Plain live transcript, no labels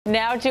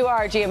Now to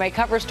our GMA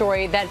cover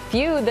story, that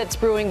feud that's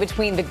brewing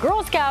between the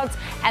Girl Scouts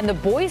and the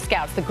Boy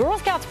Scouts. The Girl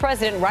Scouts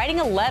president writing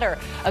a letter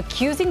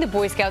accusing the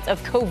Boy Scouts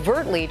of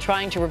covertly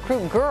trying to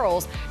recruit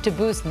girls to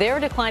boost their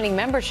declining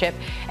membership.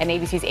 And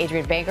ABC's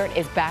Adrienne Bankert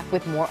is back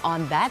with more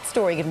on that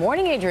story. Good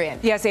morning, Adrienne.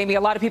 Yes, Amy,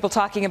 a lot of people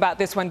talking about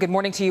this one. Good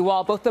morning to you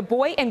all. Both the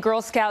Boy and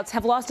Girl Scouts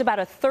have lost about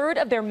a third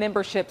of their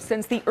membership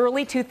since the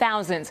early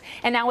 2000s.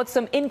 And now with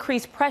some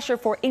increased pressure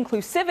for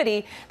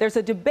inclusivity, there's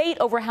a debate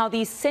over how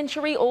these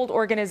century-old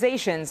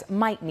organizations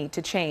might need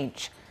to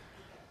change.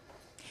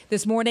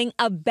 This morning,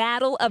 a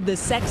battle of the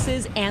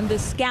sexes and the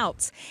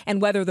Scouts, and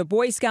whether the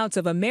Boy Scouts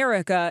of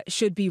America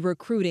should be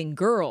recruiting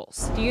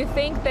girls. Do you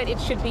think that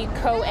it should be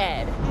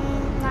co-ed?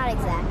 Not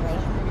exactly.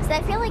 Because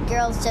I feel like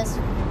girls just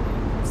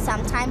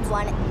sometimes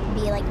want to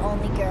be like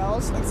only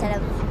girls instead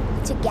of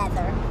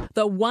together.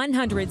 The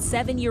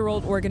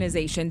 107-year-old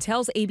organization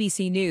tells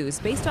ABC News,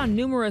 based on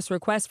numerous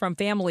requests from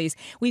families,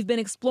 we've been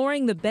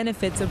exploring the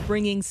benefits of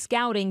bringing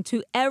scouting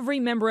to every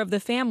member of the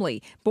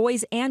family,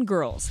 boys and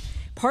girls.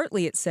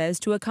 Partly, it says,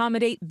 to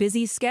accommodate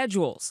busy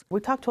schedules. We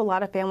talked to a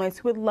lot of families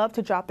who would love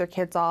to drop their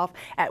kids off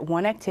at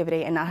one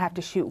activity and not have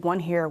to shoot one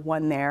here,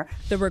 one there.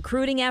 The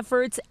recruiting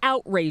efforts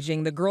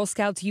outraging the Girl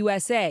Scouts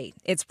USA.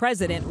 Its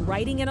president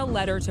writing in a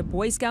letter to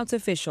Boy Scouts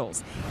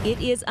officials. It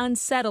is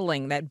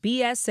unsettling that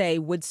BSA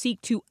would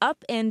seek to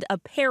upend a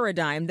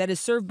paradigm that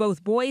has served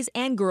both boys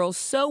and girls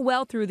so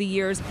well through the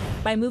years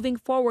by moving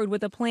forward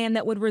with a plan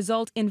that would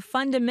result in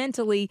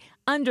fundamentally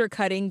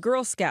undercutting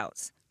Girl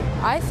Scouts.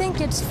 I think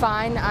it's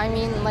fine. I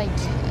mean,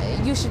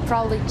 you should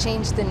probably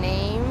change the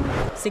name.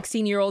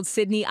 16-year-old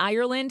Sydney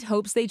Ireland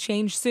hopes they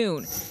change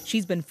soon.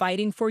 She's been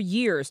fighting for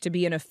years to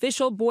be an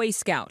official Boy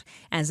Scout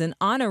as an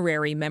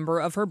honorary member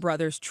of her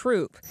brother's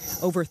troop.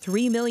 Over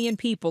 3 million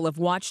people have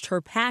watched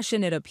her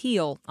passionate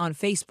appeal on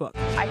Facebook.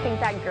 I think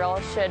that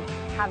girls should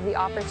have the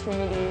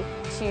opportunity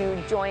to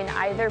join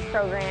either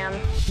program.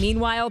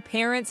 Meanwhile,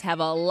 parents have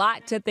a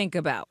lot to think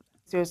about.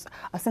 There's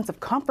a sense of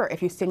comfort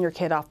if you send your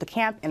kid off to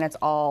camp and it's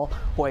all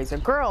boys or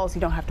girls.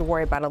 You don't have to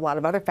worry about a lot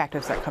of other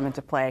factors that come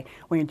into play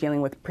when you're dealing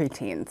with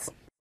preteens.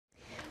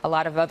 A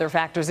lot of other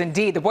factors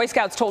indeed. The Boy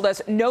Scouts told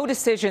us no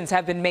decisions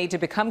have been made to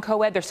become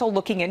co-ed. They're still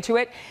looking into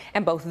it.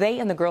 And both they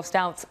and the Girl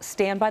Scouts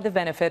stand by the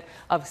benefit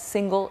of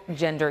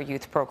single-gender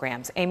youth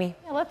programs. Amy?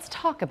 Yeah, let's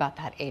talk about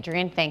that,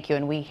 Adrienne. Thank you.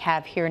 And we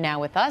have here now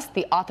with us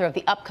the author of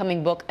the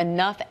upcoming book,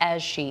 Enough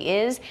as She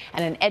Is,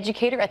 and an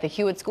educator at the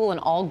Hewitt School, an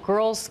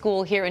all-girls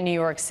school here in New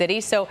York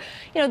City. So,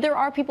 there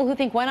are people who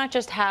think, why not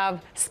just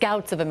have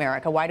Scouts of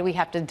America? Why do we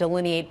have to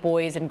delineate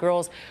boys and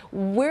girls?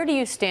 Where do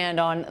you stand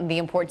on the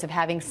importance of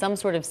having some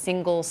sort of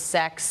single-sex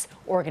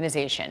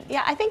organization?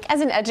 Yeah, I think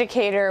as an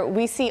educator,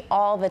 we see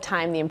all the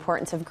time the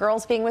importance of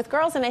girls being with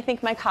girls, and I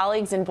think my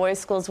colleagues in boys'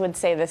 schools would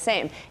say the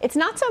same. It's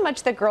not so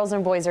much that girls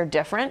and boys are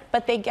different,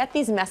 but they get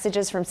these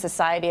messages from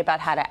society about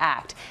how to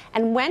act.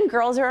 And when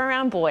girls are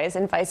around boys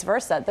and vice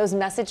versa, those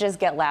messages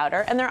get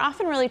louder, and they're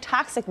often really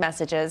toxic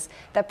messages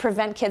that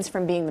prevent kids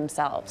from being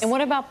themselves. And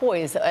what about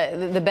boys?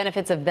 The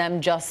benefits of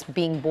them just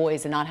being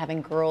boys and not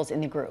having girls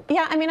in the group?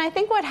 Yeah, I mean, I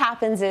think what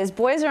happens is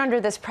boys are under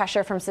this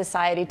pressure from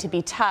society to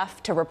be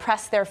tough, to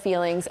repress their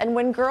feelings, and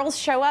when girls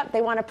show up,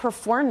 they want to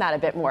perform that a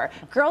bit more.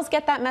 Girls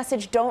get that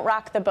message, don't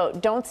rock the boat,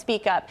 don't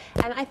speak up.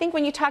 And I think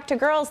when you talk to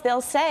girls,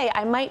 they'll say,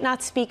 I might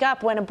not speak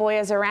up when a boy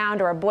is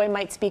around, or a boy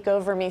might speak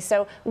over me.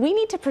 So we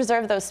need to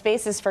preserve those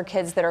spaces for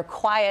kids that are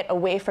quiet,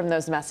 away from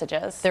those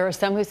messages. There are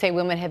some who say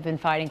women have been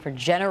fighting for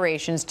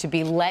generations to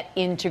be let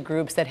into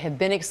groups that have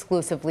been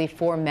exclusively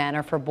for men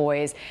or for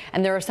boys.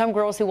 And there are some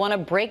girls who want to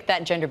break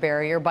that gender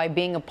barrier by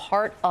being a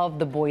part of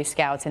the Boy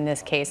Scouts in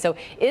this case. So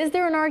is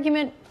there an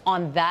argument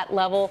on that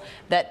level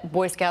that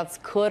Boy Scouts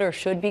could or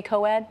should be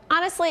co-ed?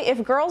 Honestly,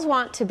 if girls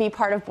want to be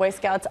part of Boy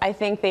Scouts, I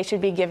think they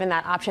should be given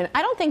that option.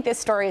 I don't think this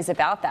story is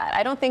about that.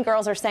 I don't think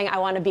girls are saying, I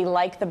want to be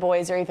like the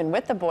boys or even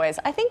with the boys.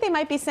 I think they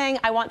might be saying,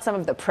 I want some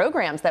of the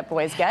programs that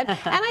boys get. And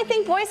I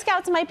think Boy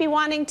Scouts might be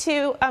wanting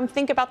to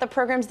think about the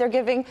programs they're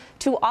giving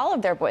to all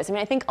of their boys. I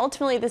mean, I think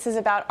ultimately this is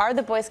about, are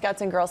the Boy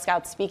Scouts and Girl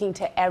Scouts speaking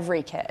to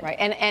every kid? Right.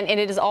 And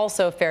it is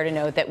also fair to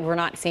note that we're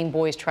not seeing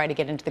boys try to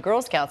get into the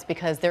Girl Scouts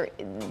because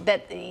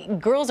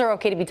girls are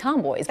okay to be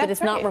tomboys, but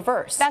it's not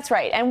reversed. That's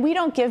right. And we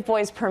don't give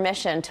boys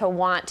permission to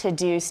want to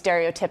do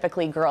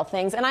stereotypically girl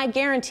things. And I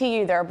guarantee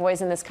you there are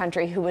boys in this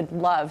country who would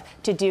love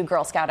to do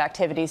Girl Scout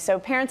activities. So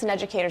parents and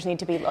educators need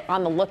to be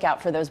on the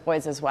lookout for those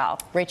boys as well.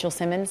 Rachel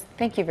Simmons,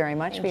 thank you very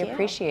much. We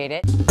appreciate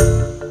it.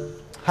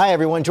 Hi,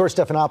 everyone. George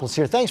Stephanopoulos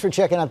here. Thanks for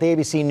checking out the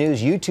ABC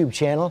News YouTube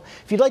channel.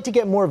 If you'd like to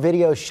get more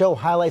videos, show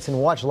highlights, and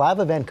watch live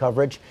event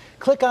coverage,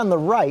 click on the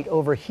right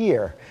over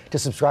here to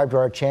subscribe to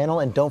our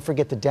channel. And don't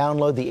forget to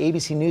download the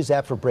ABC News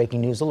app for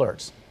breaking news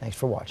alerts. Thanks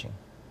for watching.